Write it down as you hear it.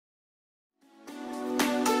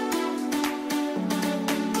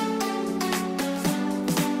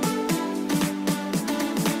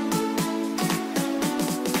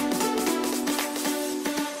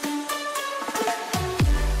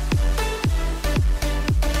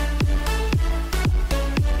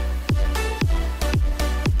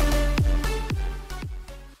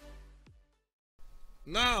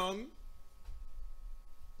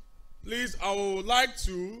Please, I would like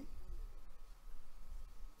to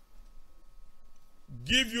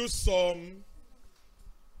give you some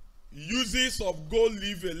uses of gold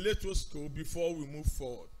leaf electroscope before we move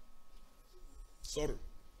forward. Sorry.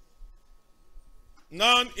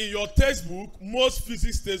 Now, in your textbook, most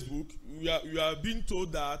physics textbook, you are being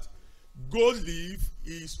told that gold leaf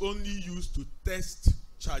is only used to test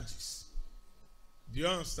charges. Do you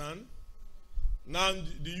understand? Now,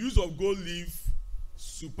 the use of gold leaf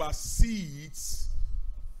supersedes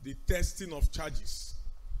the testing of charges.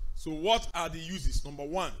 So, what are the uses? Number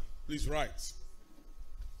one, please write.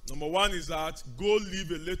 Number one is that gold leaf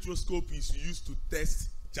electroscope is used to test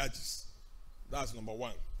charges. That's number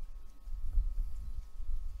one.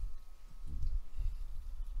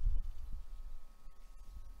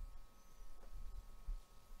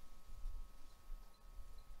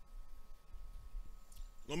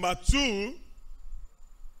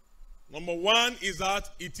 Number one is that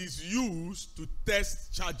it is used to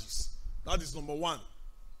test charges. That is number one.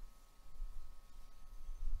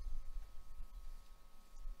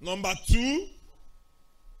 Number two,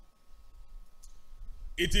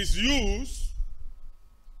 it is used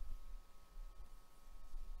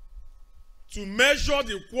to measure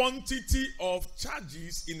the quantity of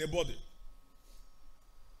charges in a body.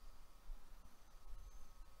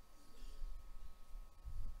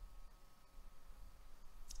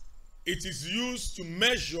 It is used to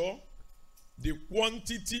measure the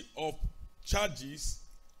quantity of charges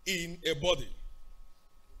in a body.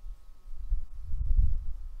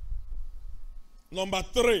 Number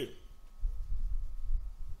three,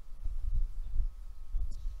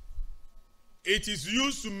 it is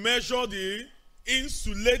used to measure the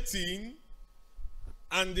insulating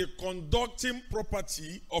and the conducting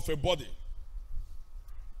property of a body.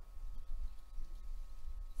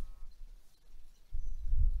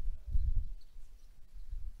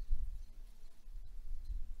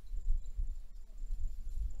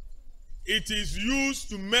 It is used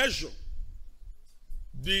to measure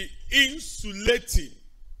the insulating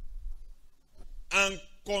and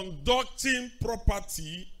conducting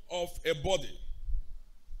property of a body.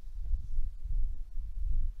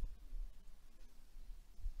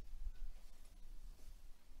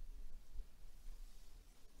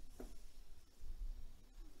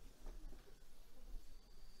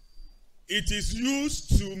 It is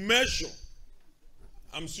used to measure,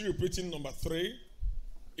 I'm still repeating number three,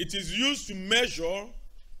 it is used to measure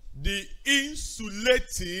the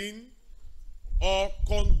insulating or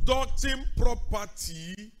conducting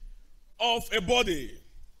property of a body.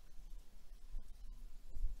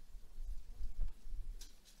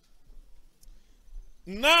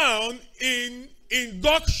 Now, in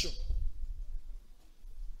induction,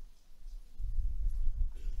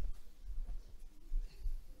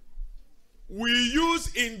 we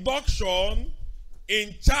use induction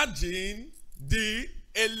in charging the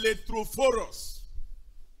electrophorus.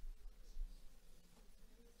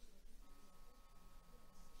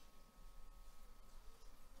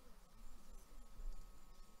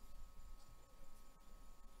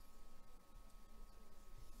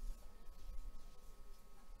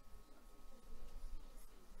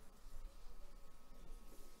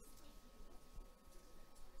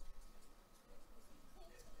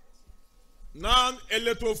 Now,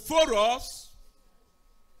 electrophorus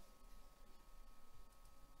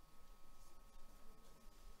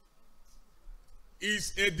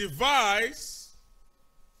is a device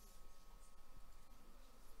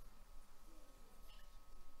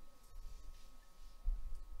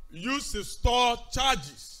used to store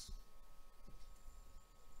charges.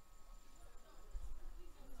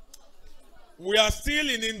 We are still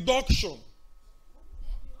in induction.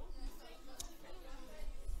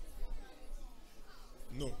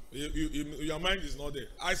 No, your mind is not there.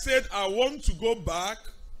 I said I want to go back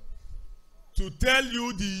to tell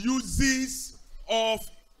you the uses of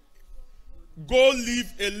gold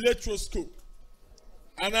leaf electroscope.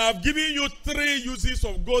 And I've given you 3 uses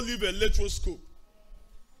of gold leaf electroscope.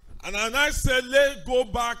 And I said, let's go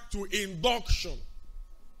back to induction.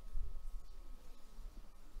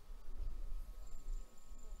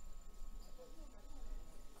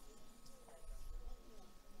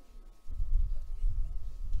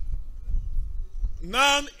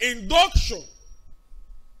 Now, induction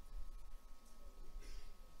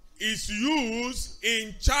is used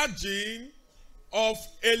in charging of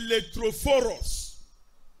electrophorus.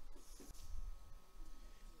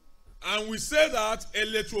 And we say that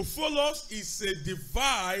electrophorus is a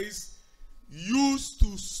device used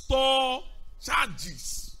to store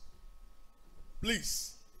charges.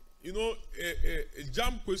 Please, you know, a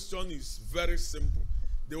jam question is very simple.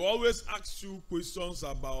 They always ask you questions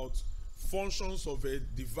about functions of a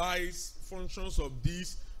device, functions of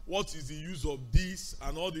this, what is the use of this,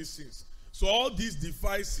 and all these things. So all these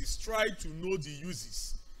devices try to know the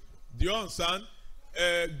uses. Do you understand?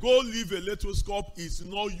 Gold leaf electroscope is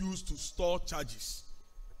not used to store charges.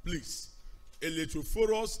 Please.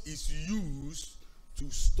 Electrophorus is used to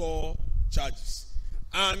store charges.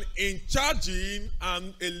 And in charging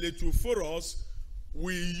an electrophorus,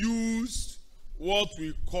 we use what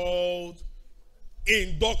we call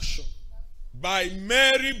induction by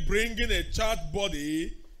merely bringing a charged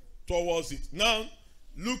body towards it. Now,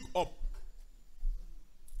 look up.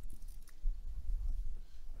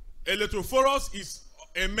 Electrophorus is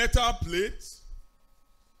a metal plate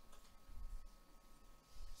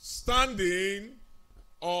standing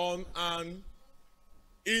on an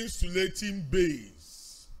insulating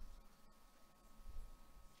base.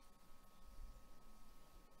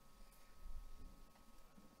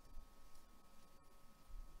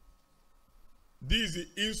 This is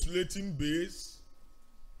the insulating base.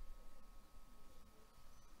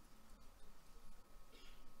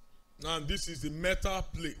 Now this is the metal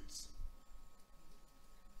plate.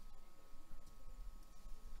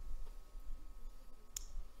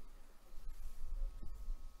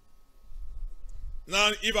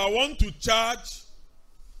 Now, if I want to charge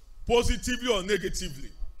positively or negatively,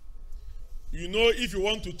 you know, if you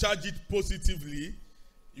want to charge it positively,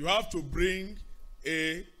 you have to bring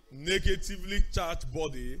a negatively charged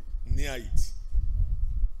body near it.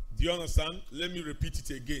 Do you understand? Let me repeat it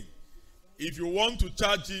again. If you want to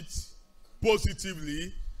charge it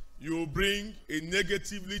positively, you bring a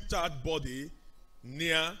negatively charged body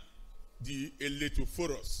near the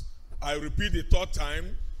electrophorus. I repeat the third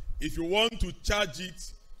time. If you want to charge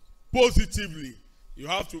it positively, you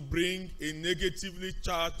have to bring a negatively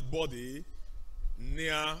charged body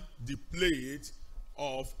near the plate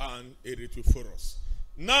of an electrophorus.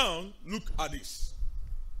 Now, look at this.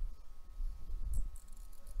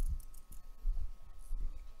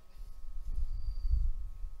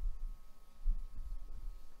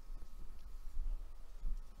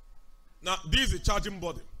 Now, this is the charging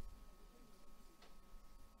body.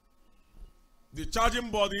 The charging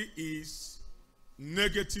body is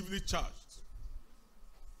negatively charged.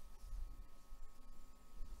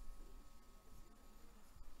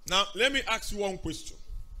 Now, let me ask you one question.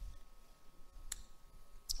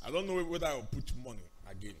 I don't know whether I will put money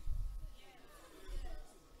again.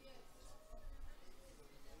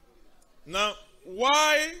 Now,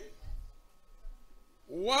 why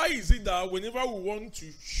is it that whenever we want to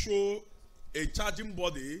show a charging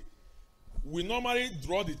body, we normally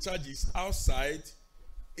draw the charges outside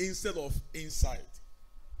instead of inside?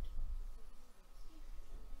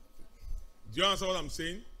 Do you understand what I'm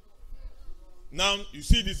saying? Now, you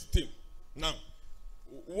see this thing. Now,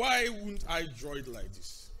 why wouldn't I draw it like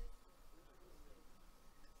this?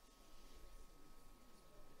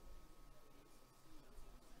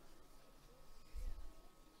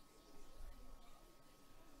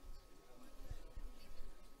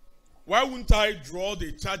 Why wouldn't I draw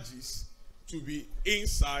the charges to be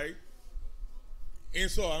inside?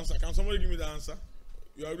 Answer. Can somebody give me the answer?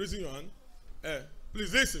 You are raising your hand.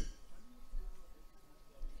 Please listen.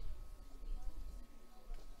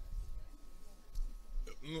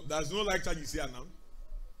 No, there's no like charges here now.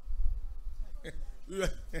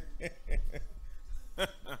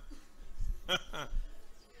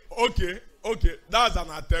 Okay. That's an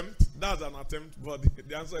attempt, but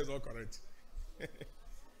the answer is not correct.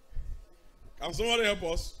 Can somebody help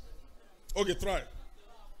us? Okay, try.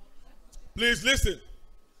 Please listen.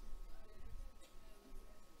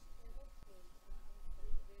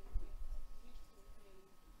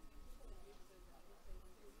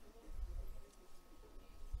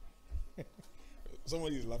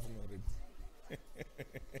 Somebody is laughing already.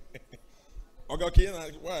 Okay,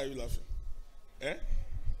 why are you laughing? Eh?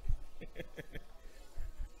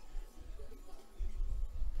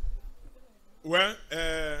 Well,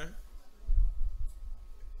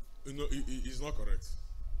 it's not correct.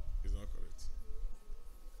 It's not correct.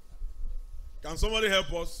 Can somebody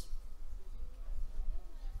help us?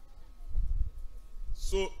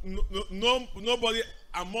 So nobody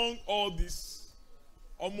among all this,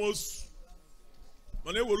 almost,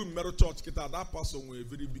 church, that person were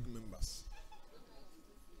very big members.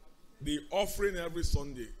 The offering every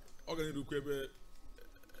Sunday, every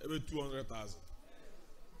 200,000.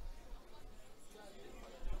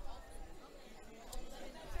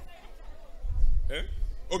 Eh?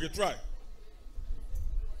 Okay, try.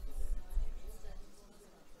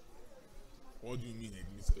 What do you mean?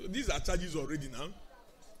 These are charges already now.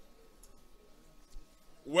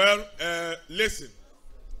 Well, listen.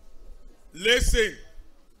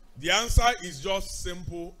 The answer is just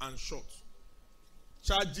simple and short.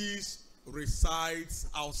 Charges resides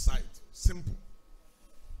outside. Simple.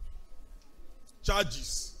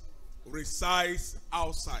 Charges resides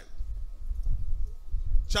outside.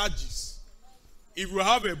 Charges. If you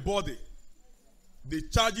have a body, the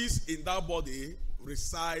charges in that body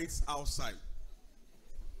resides outside.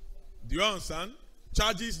 Do you understand?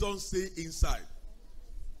 Charges don't stay inside.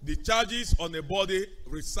 The charges on a body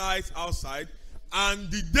resides outside, and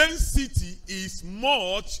the density is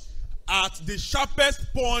much at the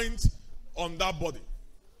sharpest point on that body.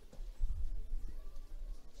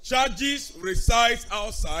 Charges resides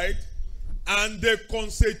outside, and they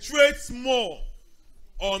concentrate more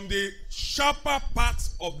on the sharper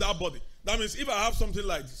parts of that body. That means if I have something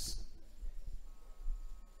like this,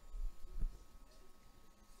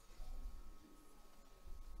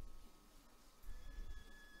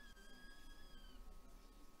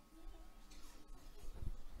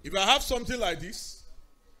 if I have something like this,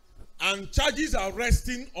 and charges are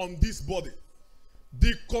resting on this body,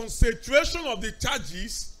 the concentration of the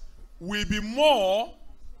charges will be more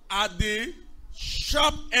at the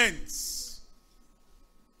sharp ends,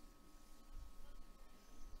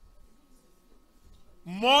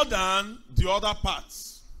 more than the other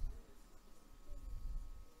parts.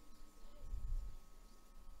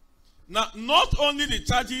 Now, not only the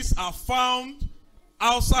charges are found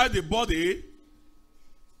outside the body,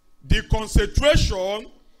 the concentration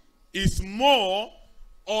is more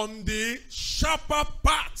on the sharper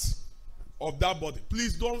part of that body.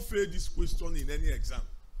 Please don't fail this question in any exam.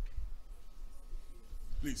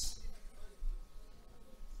 Please.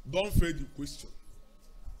 Don't fail the question.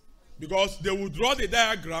 Because they will draw the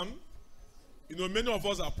diagram. You know, many of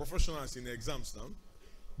us are professionals in exams now.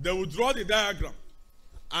 They will draw the diagram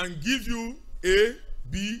and give you A,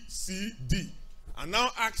 B, C, D. And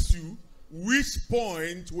now ask you which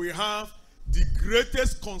point we have the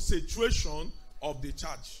greatest concentration of the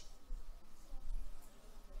charge.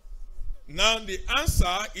 Now the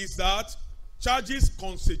answer is that charges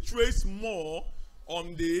concentrate more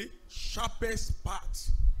on the sharpest part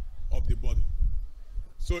of the body.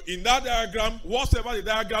 So in that diagram, whatever the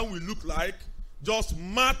diagram will look like, just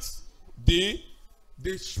mark the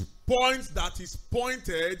point that is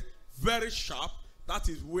pointed very sharp. That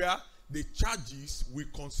is where the charges will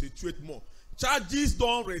concentrate more. Charges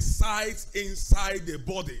don't reside inside the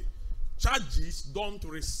body. Charges don't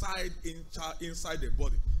reside inside the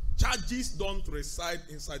body. Charges don't reside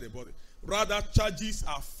inside the body. Rather, charges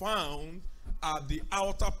are found at the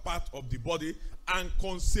outer part of the body and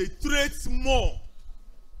concentrate more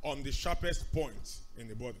on the sharpest point in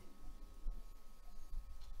the body.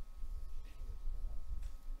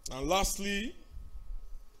 And lastly,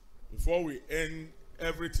 before we end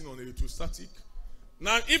everything on electrostatic,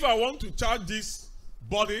 now if I want to charge this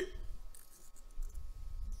body,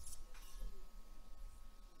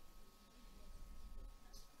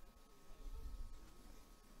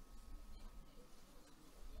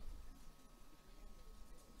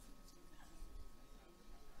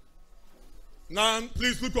 now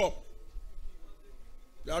please look up.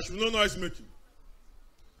 There should be no noise making.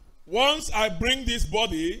 Once I bring this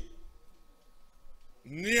body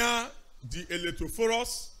near the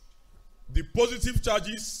electrophorus, the positive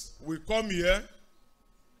charges will come here,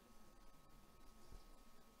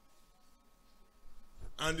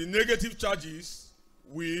 and the negative charges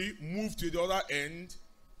will move to the other end,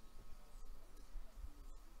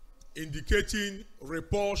 indicating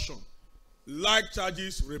repulsion. Like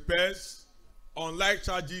charges repels, unlike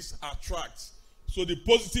charges attract. So the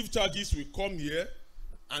positive charges will come here,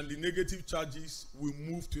 and the negative charges will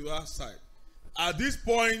move to the other side. At this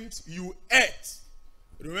point, you earth.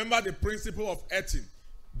 Remember the principle of earthing.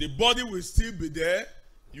 The body will still be there.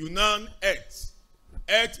 You now earth.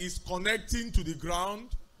 Earth is connecting to the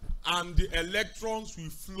ground, and the electrons will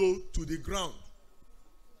flow to the ground.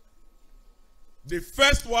 The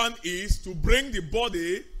first one is to bring the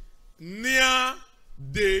body near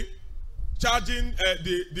the charging,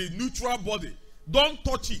 the neutral body. Don't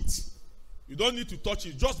touch it. You don't need to touch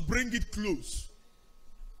it. Just bring it close.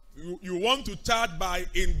 You want to charge by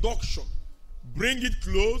induction. Bring it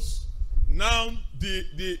close. Now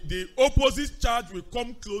the opposite charge will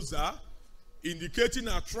come closer, indicating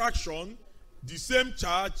attraction. The same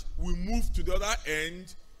charge will move to the other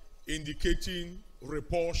end, indicating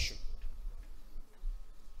repulsion.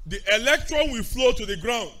 The electron will flow to the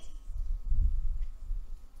ground.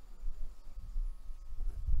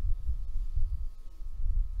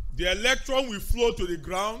 The electron will flow to the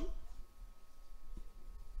ground,